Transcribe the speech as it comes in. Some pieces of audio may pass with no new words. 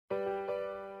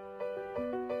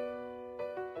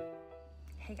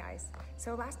Hey guys,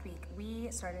 so last week we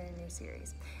started a new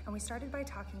series and we started by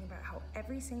talking about how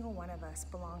every single one of us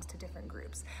belongs to different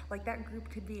groups. Like that group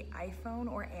could be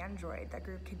iPhone or Android, that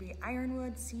group could be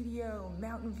Ironwood, CDO,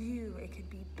 Mountain View, it could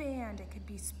be band, it could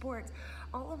be sports.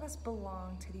 All of us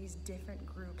belong to these different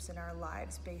groups in our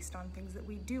lives based on things that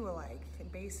we do alike,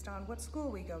 based on what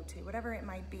school we go to, whatever it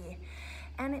might be.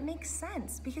 And it makes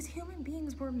sense because human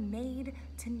beings were made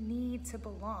to need to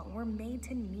belong. We're made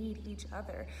to need each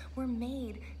other. We're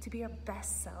made to be our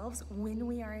best selves when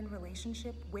we are in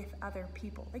relationship with other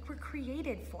people. Like we're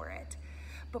created for it.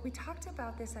 But we talked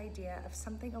about this idea of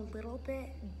something a little bit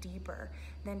deeper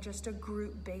than just a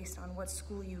group based on what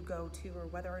school you go to or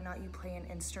whether or not you play an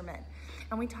instrument.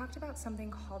 And we talked about something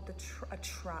called a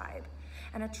tribe.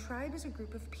 And a tribe is a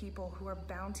group of people who are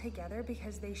bound together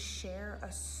because they share a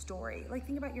story. Like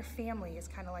think about your family is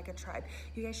kind of like a tribe.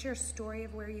 You guys share a story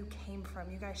of where you came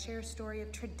from. You guys share a story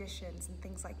of traditions and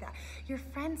things like that. Your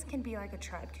friends can be like a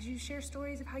tribe because you share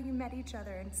stories of how you met each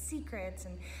other and secrets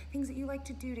and things that you like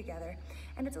to do together.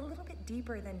 And it's a little bit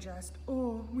deeper than just,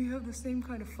 oh, we have the same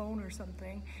kind of phone or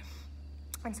something.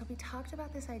 And so we talked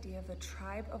about this idea of the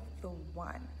tribe of the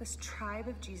one, this tribe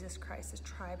of Jesus Christ, this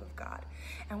tribe of God.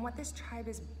 And what this tribe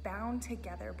is bound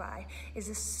together by is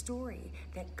a story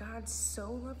that God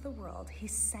so loved the world, he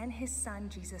sent his son,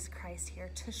 Jesus Christ,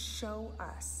 here to show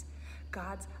us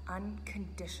God's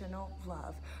unconditional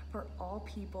love for all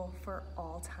people, for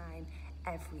all time,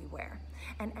 everywhere.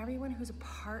 And everyone who's a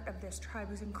part of this tribe,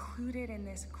 who's included in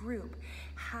this group,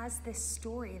 has this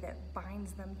story that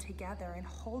binds them together and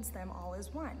holds them all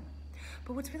as one.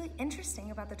 But what's really interesting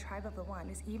about the tribe of the one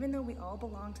is even though we all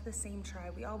belong to the same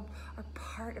tribe, we all are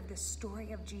part of this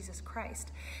story of Jesus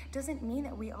Christ, doesn't mean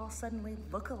that we all suddenly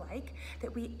look alike,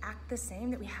 that we act the same,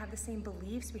 that we have the same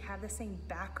beliefs, we have the same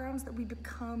backgrounds, that we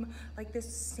become like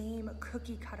this same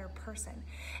cookie cutter person.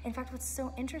 In fact, what's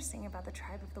so interesting about the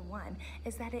tribe of the one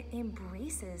is that it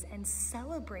embraces and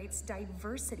celebrates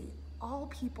diversity. All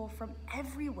people from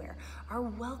everywhere are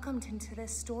welcomed into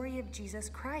this story of Jesus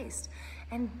Christ,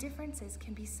 and differences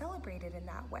can be celebrated in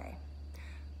that way.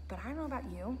 But I don't know about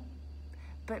you,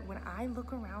 but when I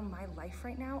look around my life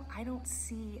right now, I don't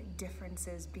see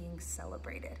differences being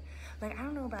celebrated. Like, I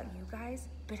don't know about you guys,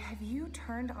 but have you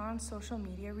turned on social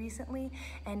media recently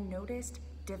and noticed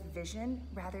division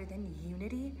rather than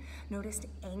unity? Noticed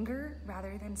anger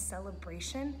rather than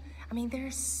celebration? I mean,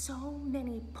 there's so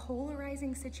many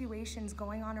polarizing situations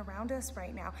going on around us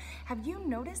right now. Have you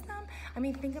noticed them? I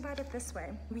mean, think about it this way.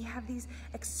 We have these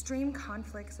extreme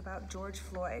conflicts about George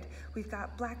Floyd. We've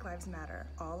got Black Lives Matter,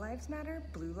 All Lives Matter,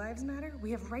 Blue Lives Matter.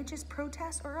 We have righteous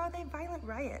protests, or are they violent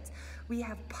riots? We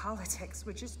have politics,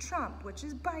 which is Trump, which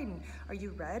is Biden. Are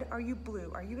you red? Are you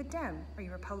blue? Are you a Dem? Are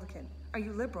you Republican? Are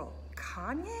you liberal?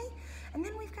 Kanye? And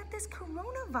then we've got this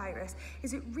coronavirus.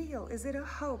 Is it real? Is it a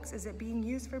hoax? Is it being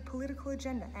used for political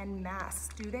agenda? And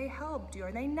masks, do they help?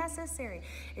 Are they necessary?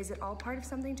 Is it all part of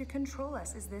something to control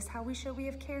us? Is this how we show we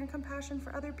have care and compassion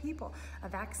for other people? A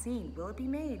vaccine, will it be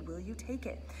made? Will you take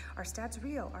it? Are stats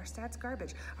real? Are stats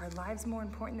garbage? Are lives more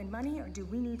important than money, or do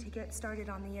we need to get started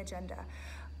on the agenda,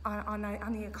 on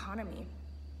the economy?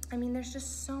 I mean, there's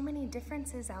just so many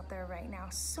differences out there right now,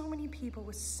 so many people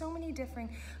with so many different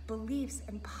beliefs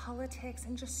and politics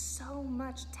and just so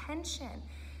much tension.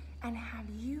 And have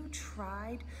you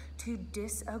tried to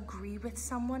disagree with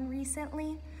someone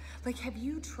recently? Like, have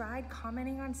you tried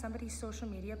commenting on somebody's social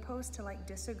media post to like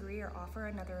disagree or offer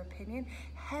another opinion?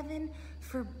 Heaven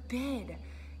forbid.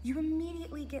 You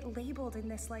immediately get labeled in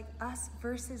this like us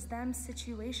versus them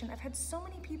situation. I've had so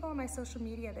many people on my social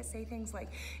media that say things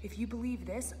like, if you believe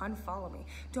this, unfollow me.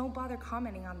 Don't bother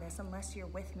commenting on this unless you're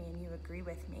with me and you agree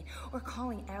with me. Or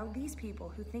calling all these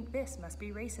people who think this must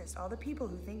be racist, all the people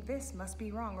who think this must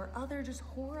be wrong, or other just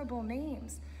horrible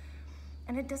names.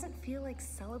 And it doesn't feel like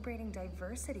celebrating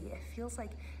diversity. It feels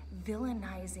like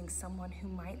villainizing someone who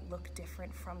might look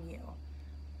different from you.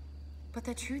 But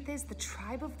the truth is, the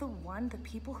tribe of the one, the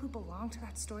people who belong to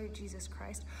that story of Jesus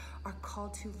Christ, are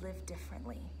called to live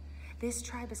differently. This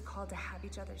tribe is called to have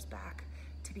each other's back,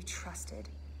 to be trusted,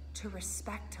 to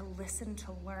respect, to listen,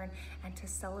 to learn, and to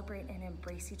celebrate and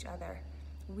embrace each other.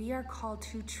 We are called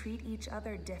to treat each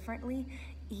other differently,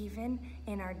 even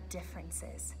in our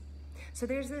differences. So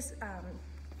there's this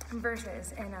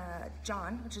verses in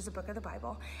John, which is a book of the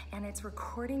Bible, and it's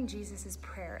recording Jesus's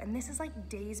prayer. And this is like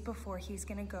days before he's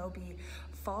going to go be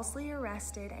falsely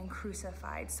arrested and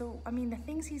crucified. So, I mean, the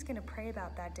things he's going to pray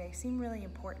about that day seem really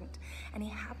important. And he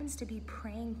happens to be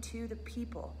praying to the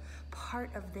people, part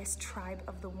of this tribe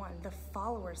of the one, the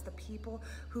followers, the people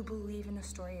who believe in the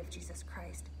story of Jesus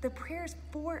Christ. The prayer's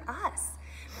for us.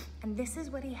 And this is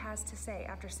what he has to say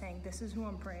after saying, this is who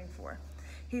I'm praying for.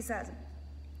 He says,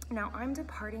 "Now I'm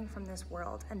departing from this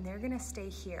world, and they're going to stay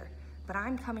here, but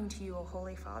I'm coming to you, O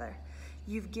Holy Father.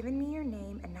 You've given me your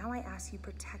name, and now I ask you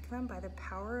protect them by the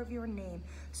power of your name,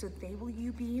 so they will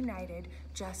you be united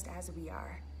just as we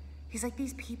are." He's like,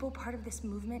 these people, part of this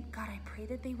movement, God, I pray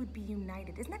that they would be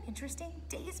united. Isn't that interesting?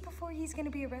 Days before he's going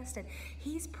to be arrested,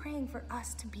 he's praying for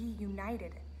us to be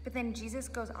united. But then Jesus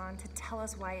goes on to tell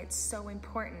us why it's so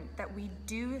important that we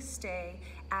do stay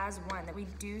as one, that we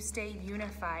do stay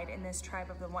unified in this tribe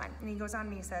of the one. And he goes on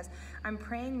and he says, "I'm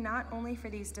praying not only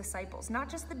for these disciples, not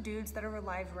just the dudes that are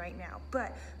alive right now,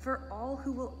 but for all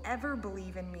who will ever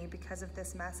believe in me because of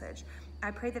this message. I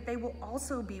pray that they will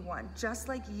also be one, just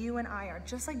like you and I are,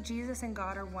 just like Jesus and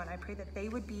God are one. I pray that they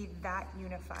would be that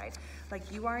unified,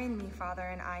 like you are in me, Father,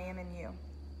 and I am in you.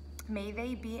 May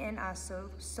they be in us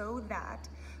so that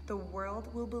the world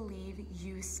will believe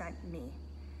you sent me.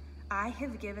 I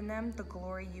have given them the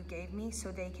glory you gave me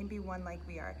so they can be one like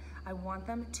we are. I want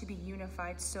them to be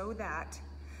unified so that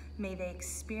may they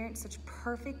experience such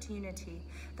perfect unity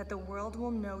that the world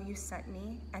will know you sent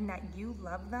me and that you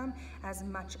love them as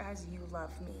much as you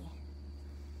love me."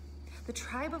 The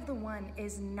tribe of the one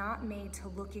is not made to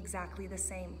look exactly the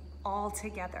same all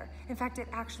together. In fact, it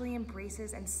actually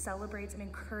embraces and celebrates and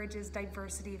encourages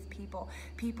diversity of people.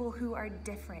 People who are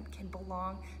different can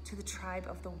belong to the tribe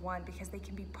of the one because they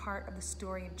can be part of the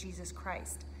story of Jesus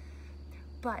Christ.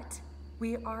 But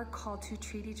we are called to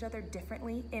treat each other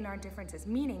differently in our differences,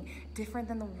 meaning different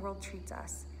than the world treats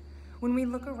us. When we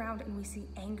look around and we see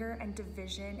anger and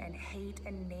division and hate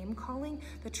and name calling,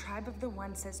 the tribe of the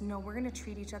one says, no, we're going to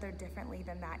treat each other differently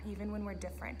than that, even when we're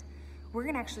different. We're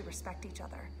going to actually respect each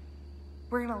other.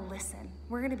 We're going to listen.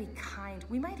 We're going to be kind.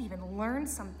 We might even learn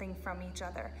something from each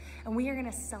other. And we are going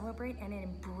to celebrate and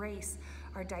embrace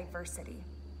our diversity.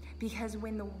 Because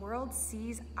when the world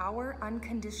sees our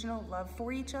unconditional love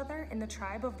for each other in the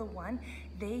tribe of the one,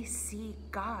 they see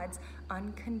God's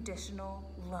unconditional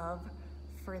love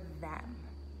for them.